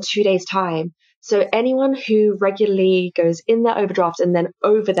kick in 2 days' time. So anyone who regularly goes in their overdraft and then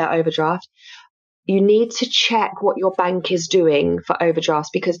over their overdraft, you need to check what your bank is doing for overdrafts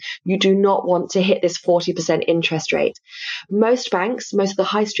because you do not want to hit this 40% interest rate. Most banks, most of the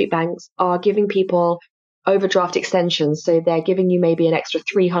high street banks, are giving people overdraft extensions. So they're giving you maybe an extra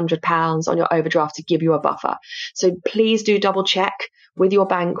 £300 on your overdraft to give you a buffer. So please do double check with your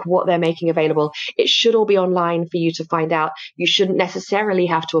bank what they're making available. It should all be online for you to find out. You shouldn't necessarily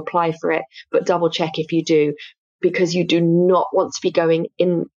have to apply for it, but double check if you do, because you do not want to be going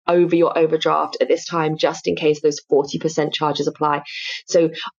in over your overdraft at this time, just in case those 40% charges apply.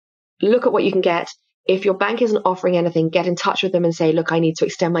 So look at what you can get. If your bank isn't offering anything, get in touch with them and say, look, I need to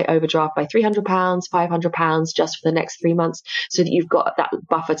extend my overdraft by £300, £500 just for the next 3 months so that you've got that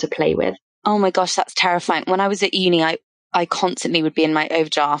buffer to play with. Oh my gosh, that's terrifying. When I was at uni, I constantly would be in my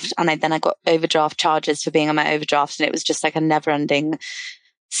overdraft, and then I got overdraft charges for being on my overdraft, and it was just like a never ending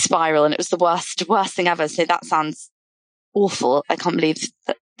spiral, and it was the worst thing ever. So that sounds awful. I can't believe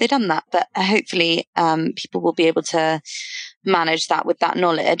that they've done that, but hopefully people will be able to manage that with that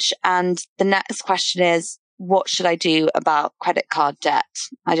knowledge. And the next question is, what should I do about credit card debt?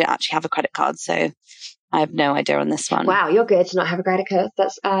 I don't actually have a credit card, so I have no idea on this one. Wow, you're good to not have a credit card.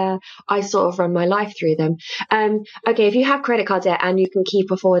 That's I sort of run my life through them. Okay, if you have credit card debt and you can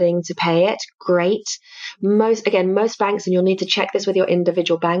keep affording to pay it, great. Most banks, and you'll need to check this with your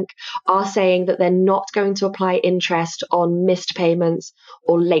individual bank, are saying that they're not going to apply interest on missed payments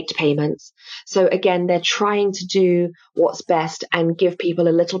or late payments. So again, they're trying to do what's best and give people a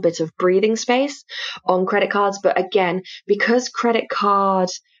little bit of breathing space on credit cards. But again, because credit card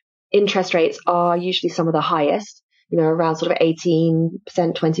interest rates are usually some of the highest, around sort of 18%,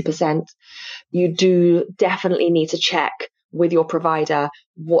 20%. You do definitely need to check with your provider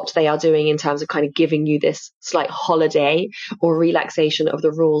what they are doing in terms of kind of giving you this slight holiday or relaxation of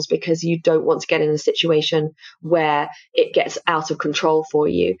the rules, because you don't want to get in a situation where it gets out of control for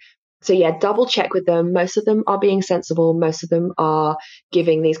you. So yeah, double check with them. Most of them are being sensible. Most of them are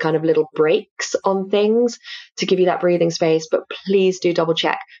giving these kind of little breaks on things to give you that breathing space, but please do double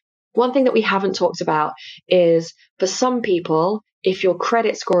check. One thing that we haven't talked about is, for some people, if your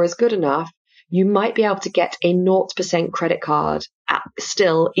credit score is good enough, you might be able to get a 0% credit card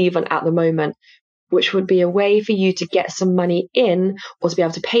even at the moment, which would be a way for you to get some money in or to be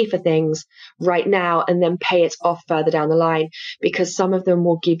able to pay for things right now and then pay it off further down the line, because some of them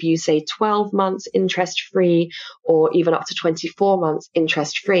will give you, say, 12 months interest free or even up to 24 months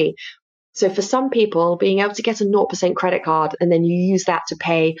interest free. So for some people, being able to get a 0% credit card and then you use that to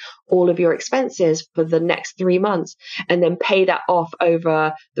pay all of your expenses for the next 3 months and then pay that off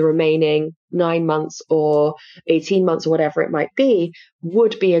over the remaining 9 months or 18 months or whatever it might be,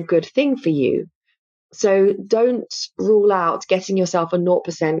 would be a good thing for you. So don't rule out getting yourself a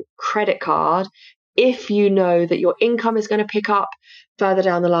 0% credit card if you know that your income is going to pick up further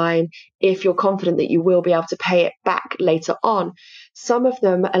down the line, if you're confident that you will be able to pay it back later on. Some of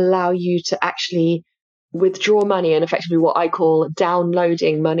them allow you to actually withdraw money and effectively what I call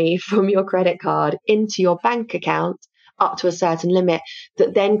downloading money from your credit card into your bank account up to a certain limit,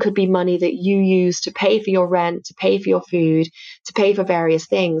 that then could be money that you use to pay for your rent, to pay for your food, to pay for various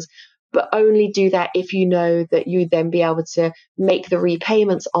things. But only do that if you know that you then be able to make the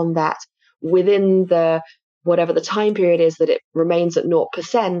repayments on that within the whatever the time period is that it remains at 0%,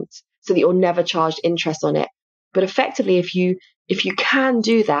 so that you're never charged interest on it. But effectively, if you can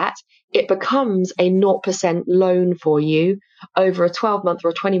do that, it becomes a 0% loan for you over a 12-month or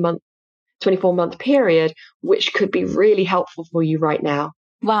a 24-month period, which could be really helpful for you right now.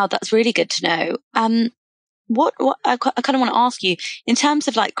 Wow, that's really good to know. What I kind of want to ask you, in terms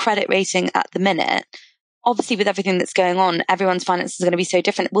of like credit rating at the minute, obviously with everything that's going on, everyone's finances are going to be so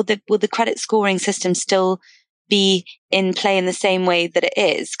different. Will the credit scoring system still be in play in the same way that it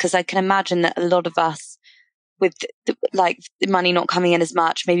is? Because I can imagine that a lot of us with the money not coming in as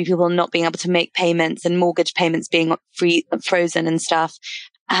much, maybe people not being able to make payments and mortgage payments being frozen and stuff.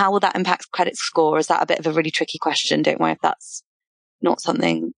 How will that impact credit score? Is that a bit of a really tricky question? Don't worry if that's not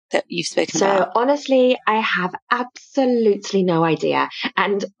something that you've spoken about. So honestly, I have absolutely no idea.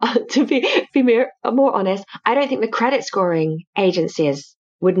 And to be more honest, I don't think the credit scoring agencies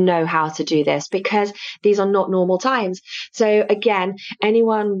would know how to do this because these are not normal times. So again,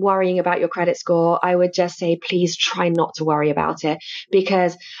 anyone worrying about your credit score, I would just say, please try not to worry about it,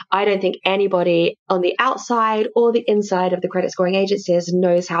 because I don't think anybody on the outside or the inside of the credit scoring agencies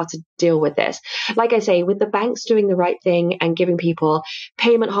knows how to deal with this. Like I say, with the banks doing the right thing and giving people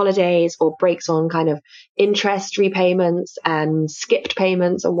payment holidays or breaks on kind of interest repayments and skipped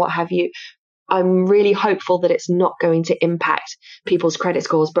payments and what have you, I'm really hopeful that it's not going to impact people's credit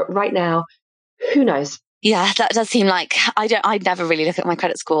scores. But right now, who knows? Yeah, that does seem like I never really look at my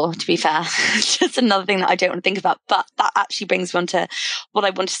credit score, to be fair. It's just another thing that I don't want to think about. But that actually brings me on to what I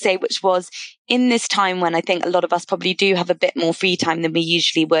want to say, which was in this time when I think a lot of us probably do have a bit more free time than we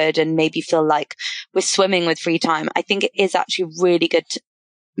usually would and maybe feel like we're swimming with free time. I think it is actually really good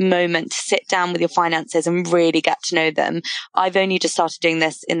moment to sit down with your finances and really get to know them. I've only just started doing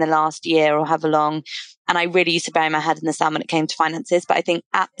this in the last year or however long, and I really used to bury my head in the sand when it came to finances. But I think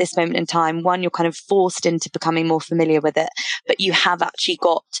at this moment in time, one, you're kind of forced into becoming more familiar with it, but you have actually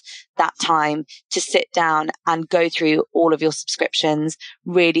got that time to sit down and go through all of your subscriptions,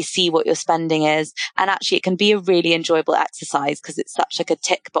 really see what your spending is. And actually it can be a really enjoyable exercise because it's such like a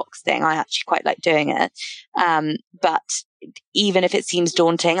tick box thing. I actually quite like doing it. But even if it seems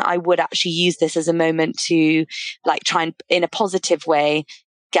daunting, I would actually use this as a moment to like try and in a positive way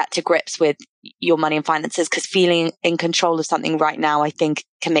get to grips with your money and finances, because feeling in control of something right now, I think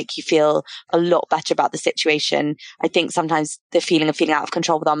can make you feel a lot better about the situation. I think sometimes the feeling of feeling out of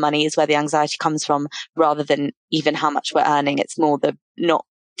control with our money is where the anxiety comes from, rather than even how much we're earning. It's more the not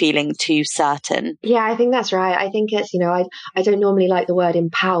feeling too certain. Yeah, I think that's right. I think it's, I don't normally like the word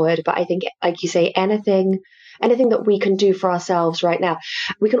empowered, but I think, like you say, anything that we can do for ourselves right now,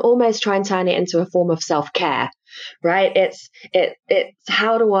 we can almost try and turn it into a form of self-care, right? It's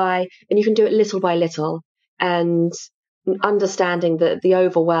how do I, and you can do it little by little, and understanding that the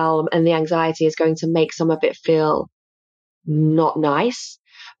overwhelm and the anxiety is going to make some of it feel not nice,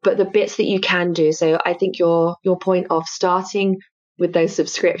 but the bits that you can do. So I think your point of starting with those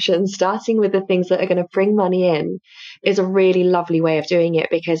subscriptions, starting with the things that are going to bring money in, is a really lovely way of doing it,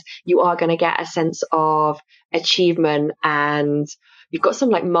 because you are going to get a sense of achievement and you've got some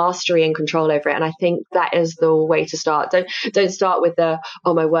like mastery and control over it. And I think that is the way to start. Don't start with the,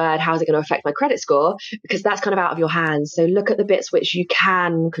 oh my word, how's it going to affect my credit score? Because that's kind of out of your hands. So look at the bits which you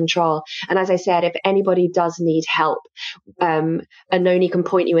can control. And as I said, if anybody does need help, Anoni can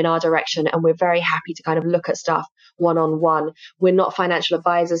point you in our direction, and we're very happy to kind of look at stuff one-on-one. We're not financial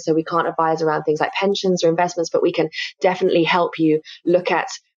advisors, so we can't advise around things like pensions or investments, but we can definitely help you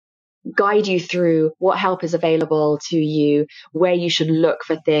guide you through what help is available to you, where you should look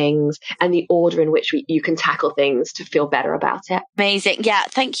for things, and the order in which you can tackle things to feel better about it. Amazing. Yeah.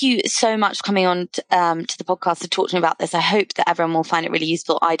 Thank you so much for coming on to the podcast to talk to me about this. I hope that everyone will find it really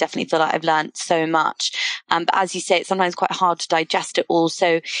useful. I definitely feel like I've learned so much. But as you say, it's sometimes quite hard to digest it all.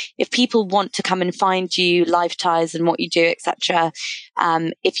 So if people want to come and find you, Lifeties and what you do, etc.,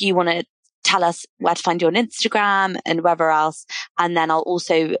 if you want to tell us where to find you on Instagram and wherever else, and then I'll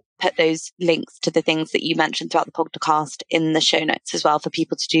also put those links to the things that you mentioned throughout the podcast in the show notes as well, for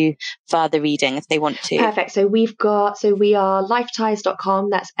people to do further reading if they want to. Perfect. So we are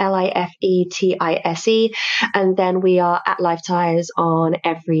lifeties.com. That's Lifetise. And then we are at Lifeties on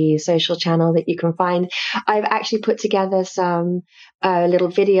every social channel that you can find. I've actually put together some little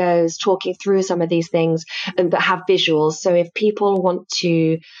videos talking through some of these things and that have visuals. So if people want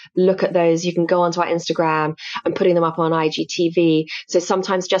to look at those, you can go onto our Instagram and putting them up on IGTV. So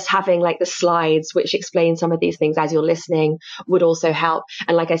sometimes just having like the slides which explain some of these things as you're listening would also help.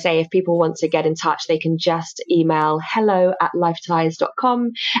 And like I say, if people want to get in touch, they can just email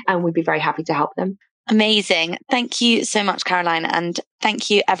hello@lifeties.com and we'd be very happy to help them. Amazing. Thank you so much, Caroline. And thank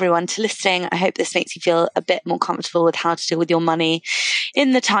you everyone to listening. I hope this makes you feel a bit more comfortable with how to deal with your money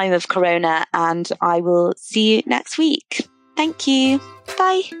in the time of Corona. And I will see you next week. Thank you.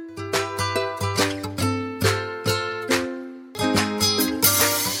 Bye.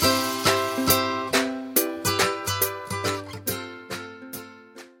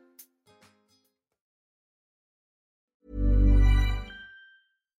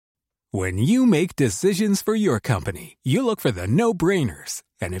 When you make decisions for your company, you look for the no-brainers.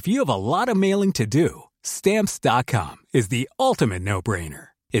 And if you have a lot of mailing to do, Stamps.com is the ultimate no-brainer.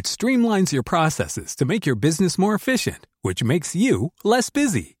 It streamlines your processes to make your business more efficient, which makes you less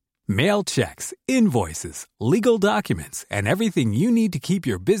busy. Mail checks, invoices, legal documents, and everything you need to keep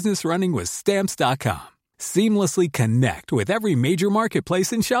your business running with Stamps.com. Seamlessly connect with every major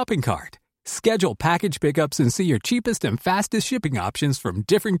marketplace and shopping cart. Schedule package pickups and see your cheapest and fastest shipping options from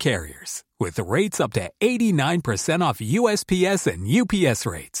different carriers, with rates up to 89% off USPS and UPS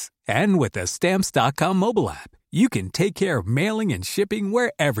rates. And with the Stamps.com mobile app, you can take care of mailing and shipping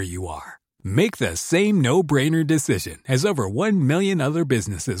wherever you are. Make the same no-brainer decision as over 1 million other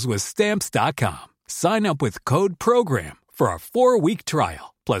businesses with Stamps.com. Sign up with code PROGRAM for a 4-week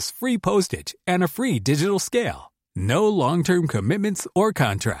trial, plus free postage and a free digital scale. No long-term commitments or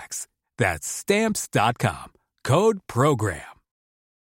contracts. That's Stamps.com. Code PROGRAM.